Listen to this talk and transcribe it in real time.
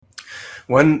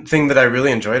One thing that I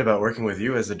really enjoyed about working with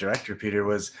you as a director, Peter,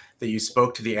 was that you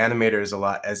spoke to the animators a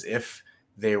lot as if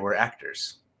they were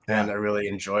actors. Yeah. And I really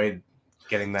enjoyed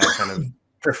getting that kind of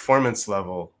performance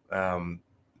level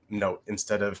note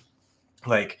instead of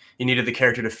like you needed the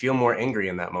character to feel more angry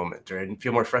in that moment or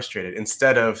feel more frustrated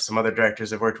instead of some other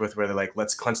directors I've worked with where they're like,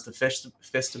 let's clench the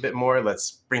fist a bit more,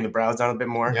 let's bring the brows down a bit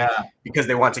more, Yeah. because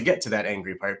they want to get to that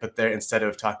angry part. But they're, instead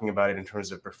of talking about it in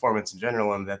terms of performance in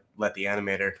general, and that let the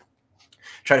animator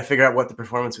try to figure out what the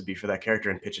performance would be for that character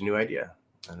and pitch a new idea.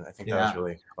 And I think that was Yeah.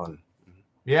 really fun.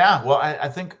 Yeah. Well, I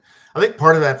think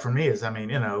part of that for me is, I mean,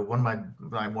 one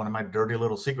of my dirty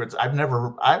little secrets. I've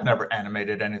never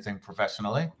animated anything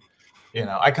professionally.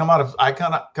 I kind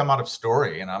of come out of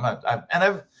story.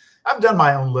 I've done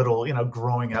my own little.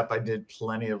 Growing up, I did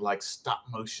plenty of like stop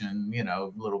motion.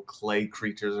 Little clay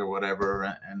creatures or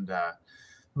whatever, and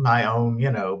my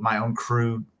own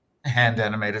crude hand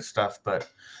animated stuff. But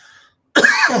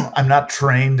I'm not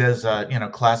trained as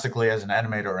classically as an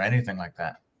animator or anything like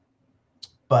that.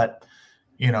 But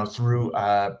through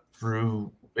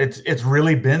it's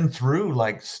really been through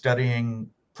like studying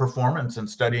performance and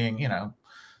studying the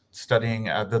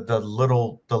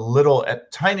little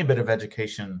tiny bit of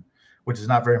education, which is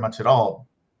not very much at all,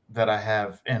 that I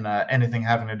have in anything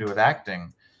having to do with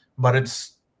acting. But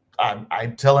it's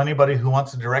I tell anybody who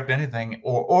wants to direct anything,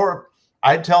 or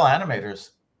I tell animators,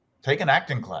 take an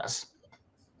acting class.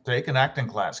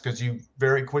 Because you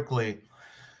very quickly,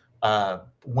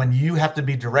 when you have to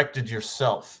be directed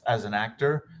yourself as an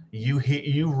actor,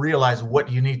 you realize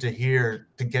what you need to hear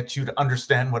to get you to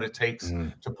understand what it takes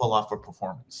to pull off a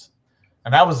performance.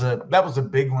 And that was a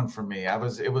big one for me.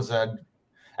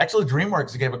 Actually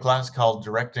DreamWorks gave a class called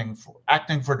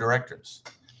acting for directors.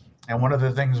 And one of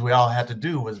the things we all had to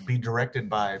do was be directed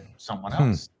by someone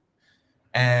else.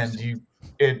 And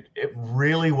it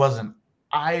really was an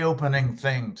eye-opening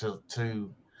thing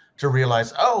to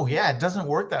realize, oh yeah, it doesn't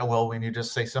work that well when you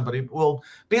just say somebody will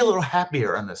be a little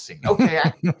happier in this scene. Okay.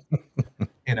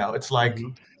 It's like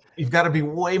you've got to be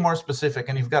way more specific,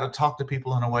 and you've got to talk to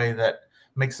people in a way that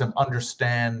makes them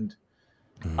understand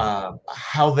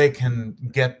how they can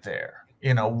get there,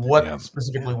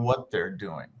 specifically what they're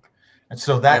doing. And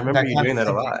so I remember you doing that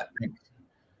a lot.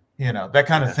 That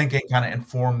kind of thinking kind of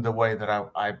informed the way that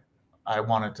I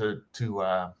wanted to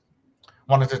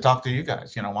talk to you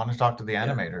guys, wanted to talk to the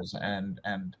animators and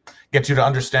get you to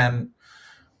understand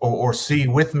or see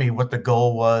with me what the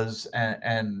goal was,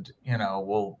 and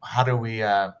well, how do we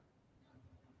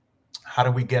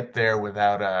get there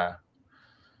without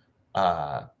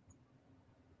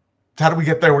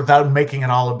making it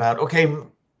all about, okay,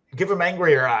 give him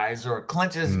angrier eyes or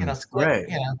clenches, squint, right.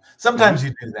 Sometimes you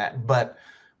do that, but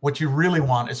what you really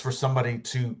want is for somebody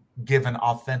to give an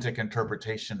authentic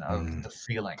interpretation of the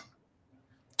feeling.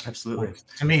 Absolutely. Which,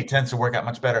 to me, tends to work out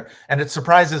much better. And it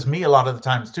surprises me a lot of the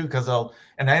times too, because an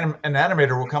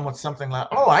animator will come with something like,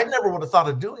 oh, I never would have thought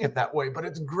of doing it that way, but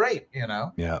it's great,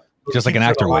 Yeah, just like an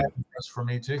actor would. For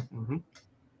me too.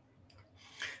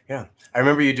 Yeah, I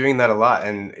remember you doing that a lot,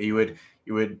 and you would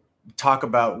talk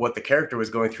about what the character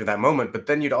was going through that moment, but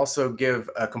then you'd also give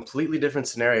a completely different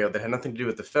scenario that had nothing to do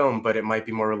with the film, but it might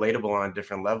be more relatable on a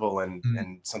different level, and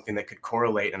something that could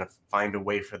correlate and find a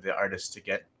way for the artist to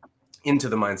get into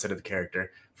the mindset of the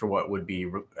character for what would be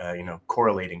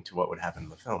correlating to what would happen in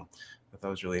the film. I thought that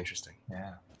was really interesting.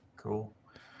 Yeah, cool.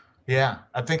 Yeah,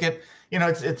 I think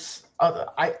it's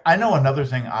I know another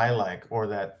thing I like, or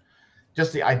that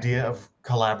just the idea of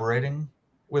collaborating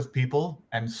with people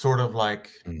and sort of like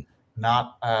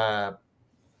not I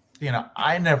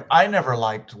never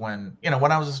liked when I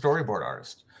was a storyboard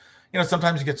artist,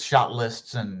 sometimes you get shot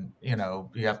lists and you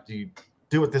have to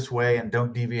do it this way and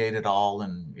don't deviate at all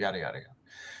and yada yada yada.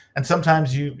 And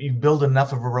sometimes you build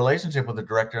enough of a relationship with the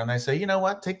director and they say, you know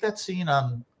what, take that scene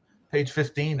on page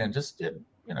 15 and just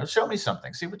show me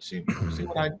something, see what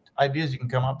ideas you can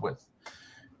come up with.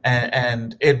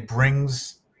 And it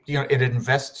brings, it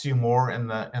invests you more in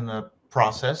the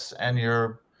process, and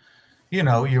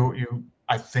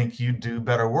I think you do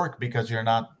better work because you're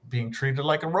not being treated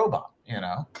like a robot,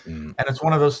 and it's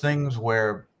one of those things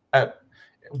where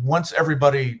once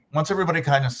everybody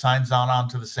kind of signs on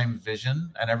to the same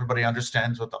vision and everybody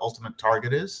understands what the ultimate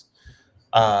target is,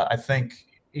 I think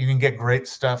you can get great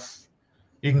stuff.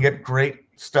 You can get great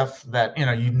stuff that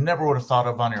you never would have thought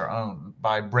of on your own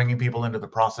by bringing people into the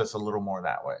process a little more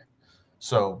that way.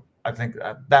 So I think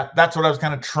that's what I was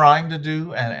kind of trying to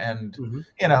do, and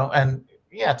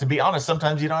to be honest,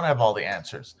 sometimes you don't have all the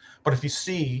answers, but if you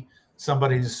see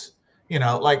somebody's,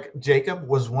 like Jacob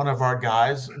was one of our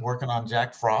guys working on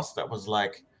Jack Frost, that was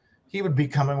like, he would be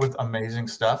coming with amazing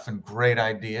stuff and great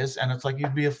ideas, and it's like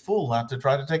you'd be a fool not to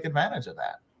try to take advantage of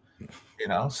that.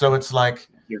 So it's like,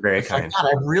 You're very kind. God,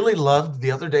 I really loved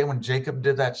the other day when Jacob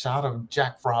did that shot of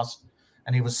Jack Frost,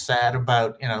 and he was sad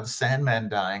about the Sandman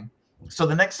dying. So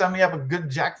the next time you have a good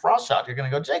Jack Frost shot, you're going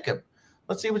to go, Jacob,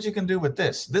 let's see what you can do with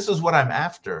this. This is what I'm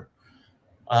after.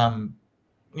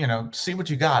 See what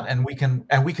you got, and we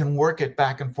can work it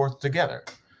back and forth together.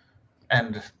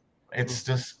 And it's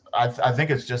just, I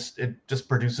think it just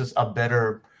produces a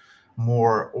better,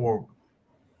 more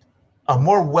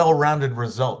well-rounded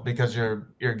result, because you're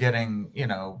getting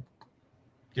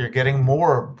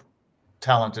more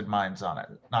talented minds on it,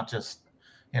 not just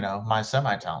my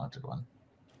semi-talented one.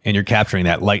 And you're capturing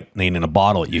that lightning in a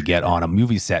bottle you get on a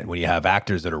movie set when you have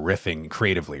actors that are riffing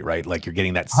creatively, right? Like you're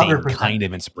getting that same 100%. kind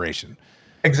of inspiration.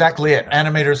 Exactly it.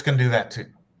 Animators can do that too.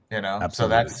 So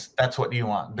Absolutely. that's what you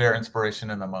want, their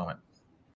inspiration in the moment.